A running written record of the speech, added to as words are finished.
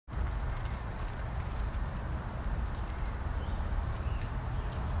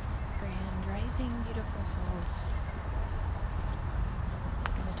Rising, beautiful souls.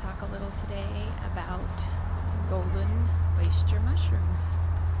 I'm going to talk a little today about golden oyster mushrooms.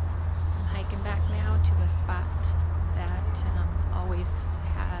 I'm hiking back now to a spot that always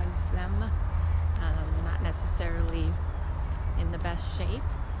has them, not necessarily in the best shape,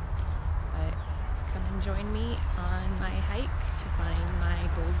 but come and join me on my hike to find my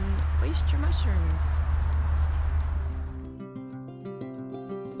golden oyster mushrooms.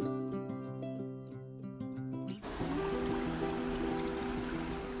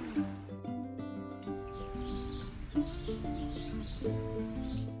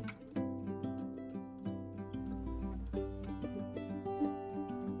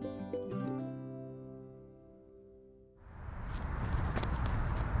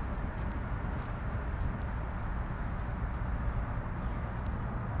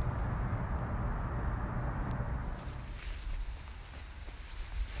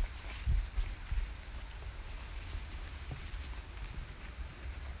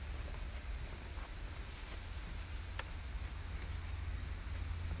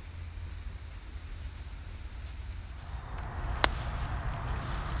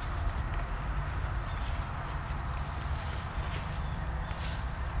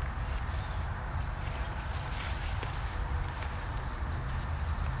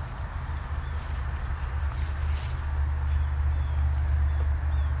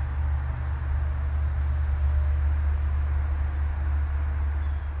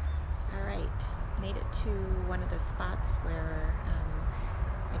 Made it to one of the spots where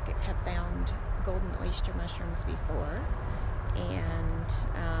I have found golden oyster mushrooms before, and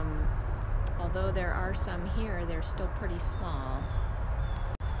although there are some here, they're still pretty small.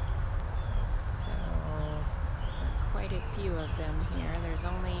 So there are quite a few of them here. There's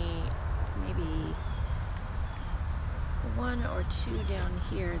only maybe one or two down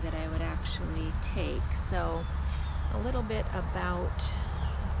here that I would actually take. So a little bit about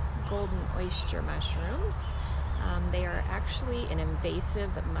golden oyster mushrooms. They are actually an invasive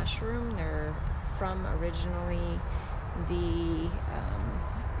mushroom. They're from originally the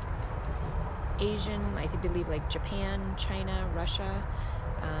Asian, I believe like Japan, China, Russia,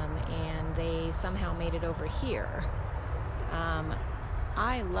 and they somehow made it over here.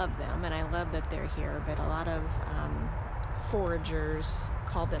 I love them and I love that they're here, but a lot of foragers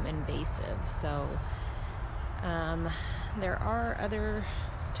call them invasive. So there are other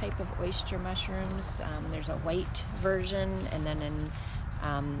type of oyster mushrooms. There's a white version, and then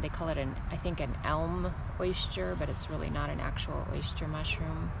they call it I think an elm oyster, but it's really not an actual oyster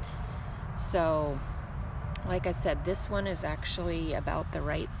mushroom. So like I said, this one is actually about the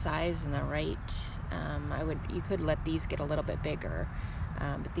right size and the right, you could let these get a little bit bigger,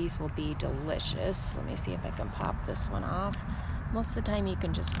 but these will be delicious. Let me see if I can pop this one off. Most of the time you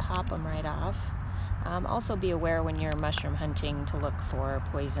can just pop them right off. Also be aware when you're mushroom hunting to look for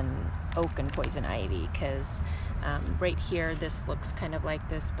poison oak and poison ivy, because right here this looks kind of like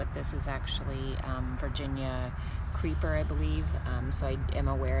this, but this is actually Virginia creeper, I believe. So I am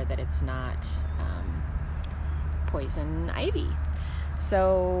aware that it's not poison ivy.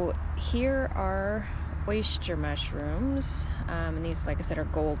 So here are oyster mushrooms, and these, like I said, are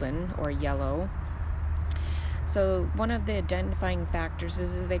golden or yellow. So one of the identifying factors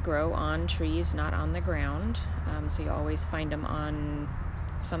is they grow on trees, not on the ground. So you always find them on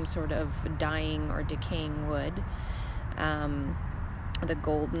some sort of dying or decaying wood. The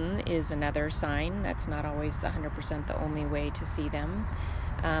golden is another sign. That's not always 100% the only way to see them.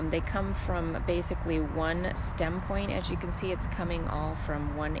 They come from basically one stem point. As you can see, it's coming all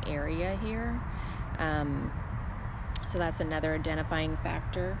from one area here. So that's another identifying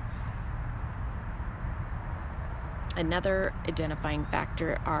factor. Another identifying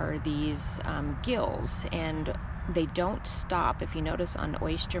factor are these gills, and they don't stop. If you notice on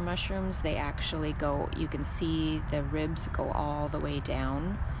oyster mushrooms, they actually go, you can see the ribs go all the way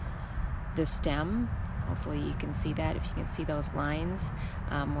down the stem. Hopefully you can see that, if you can see those lines,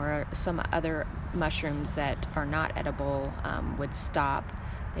 where some other mushrooms that are not edible would stop.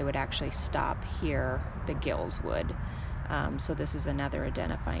 They would actually stop here, the gills would. So this is another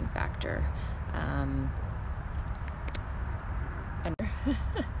identifying factor.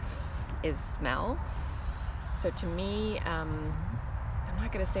 Is smell. So to me, I'm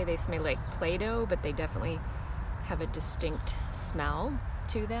not going to say they smell like Play-Doh, but they definitely have a distinct smell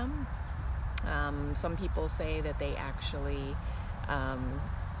to them. Some people say that they actually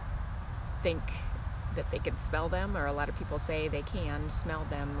think that they can smell them, or a lot of people say they can smell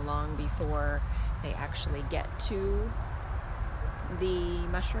them long before they actually get to the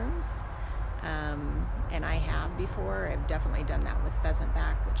mushrooms. and I have before. I've definitely done that with pheasant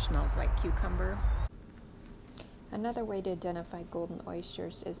back, which smells like cucumber. Another way to identify golden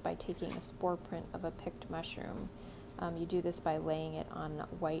oysters is by taking a spore print of a picked mushroom. You do this by laying it on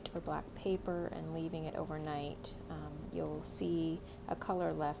white or black paper and leaving it overnight. You'll see a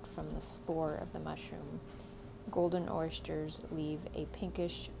color left from the spore of the mushroom. Golden oysters leave a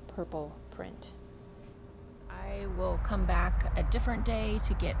pinkish purple print. I will come back a different day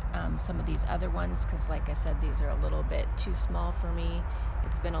to get some of these other ones because, like I said, these are a little bit too small for me.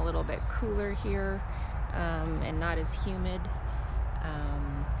 It's been a little bit cooler here and not as humid.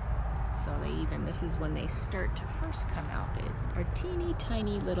 So this is when they start to first come out. They are teeny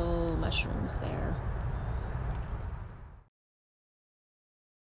tiny little mushrooms there.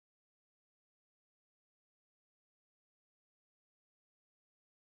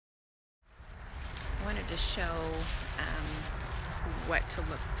 I wanted to show what to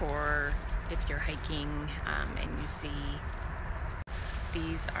look for if you're hiking and you see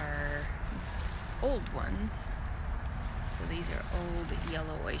these are old ones. So these are old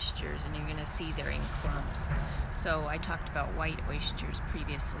yellow oysters, and you're going to see they're in clumps. So I talked about white oysters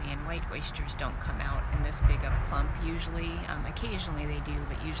previously, and white oysters don't come out in this big of a clump usually. Occasionally they do,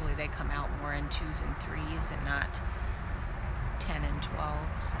 but usually they come out more in 2s and 3s and not 10 and 12.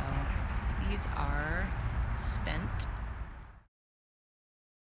 So these are spent.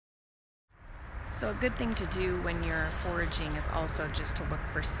 So a good thing to do when you're foraging is also just to look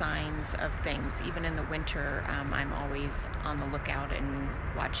for signs of things. Even in the winter, I'm always on the lookout and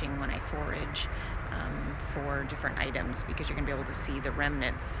watching when I forage for different items, because you're going to be able to see the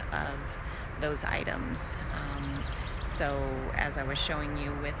remnants of those items. So as I was showing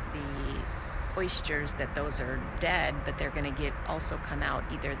you with the oysters, that those are dead, but they're going to also come out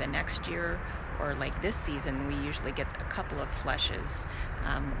either the next year, or like this season we usually get a couple of flushes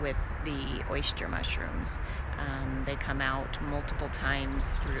with the oyster mushrooms. They come out multiple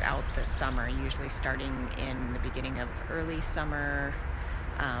times throughout the summer, usually starting in the beginning of early summer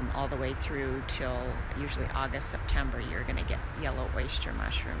all the way through till usually August, September. You're going to get yellow oyster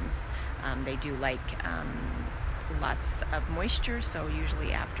mushrooms. They do like lots of moisture, so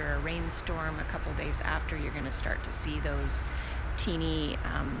usually after a rainstorm, a couple days after, you're going to start to see those teeny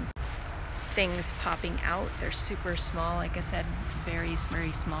things popping out. They're super small, like I said, very,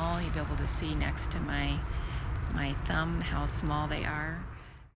 very small. You'll be able to see next to my thumb how small they are.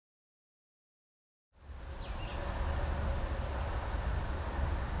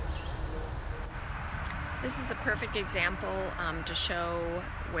 This is a perfect example to show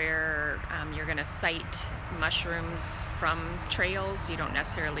where you're going to sight mushrooms from trails. You don't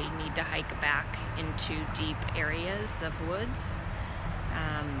necessarily need to hike back into deep areas of woods.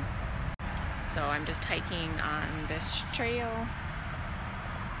 So I'm just hiking on this trail,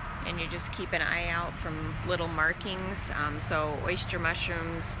 and you just keep an eye out from little markings. So oyster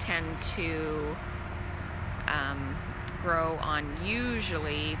mushrooms tend to grow on,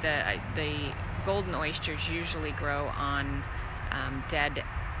 usually the golden oysters usually grow on dead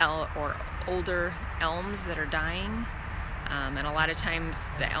or older elms that are dying, and a lot of times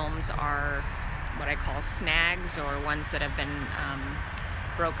the elms are what I call snags, or ones that have been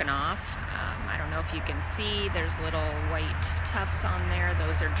broken off. I don't know if you can see, there's little white tufts on there.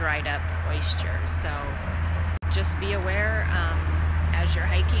 Those are dried up oysters. So just be aware as you're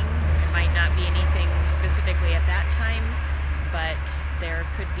hiking. It might not be anything specifically at that time, but there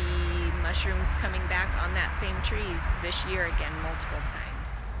could be mushrooms coming back on that same tree this year again multiple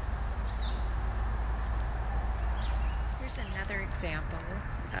times. Here's another example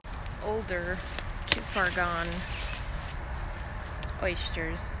of older, too far gone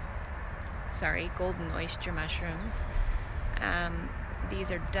golden oyster mushrooms.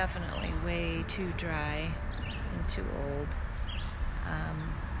 These are definitely way too dry and too old.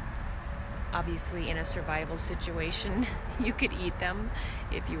 Obviously, in a survival situation, you could eat them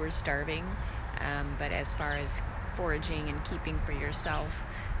if you were starving, but as far as foraging and keeping for yourself,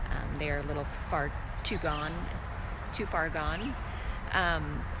 they are a little too far gone.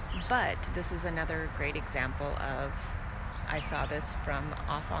 But this is another great example of, I saw this from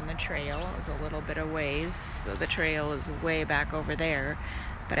off on the trail. It was a little bit of ways, so the trail is way back over there,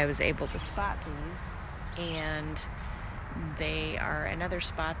 but I was able to spot these, and they are another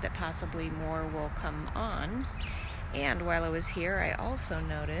spot that possibly more will come on. And while I was here, I also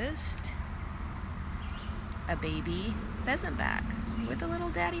noticed a baby pheasant back with a little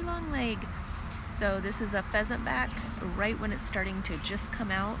daddy long leg. So this is a pheasant back right when it's starting to just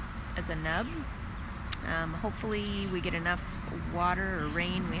come out as a nub. Hopefully we get enough water or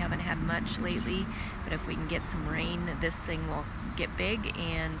rain. We haven't had much lately, but if we can get some rain, this thing will get big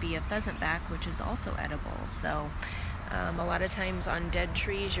and be a pheasant back, which is also edible. So a lot of times on dead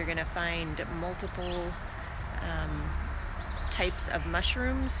trees you're going to find multiple types of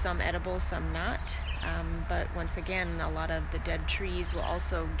mushrooms, some edible, some not. But once again, a lot of the dead trees will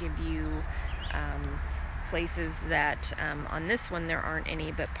also give you places that on this one there aren't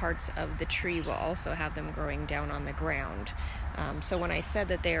any, but parts of the tree will also have them growing down on the ground. So when I said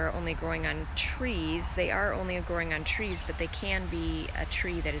that they are only growing on trees, they are only growing on trees, but they can be a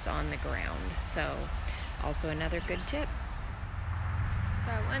tree that is on the ground. So also another good tip.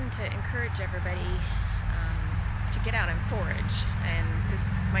 So I wanted to encourage everybody to get out and forage. And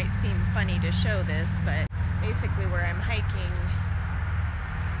this might seem funny to show this, but basically where I'm hiking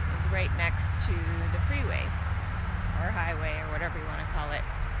is right next to the freeway or highway or whatever you want to call it.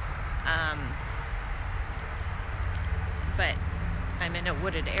 But I'm in a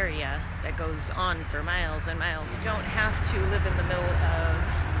wooded area that goes on for miles and miles. You don't have to live in the middle of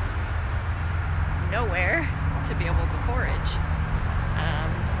nowhere to be able to forage.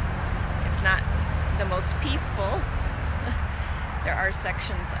 It's not the most peaceful. There are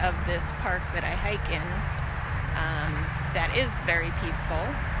sections of this park that I hike in that is very peaceful,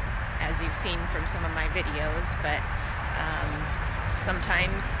 as you've seen from some of my videos, but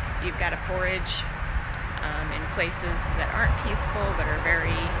sometimes you've got to forage in places that aren't peaceful but are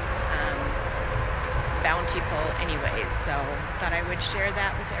very bountiful anyways. So thought I would share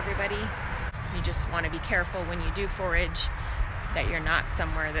that with everybody. You just want to be careful when you do forage that you're not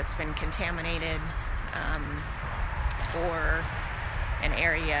somewhere that's been contaminated or an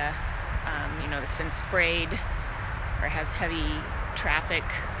area that's been sprayed or has heavy traffic.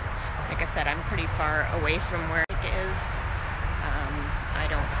 Like I said, I'm pretty far away from where it is. I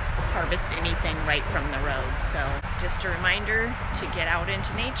don't harvest anything right from the road. So just a reminder to get out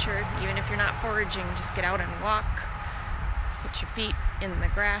into nature. Even if you're not foraging, just get out and walk. Put your feet in the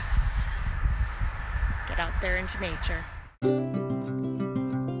grass. Get out there into nature.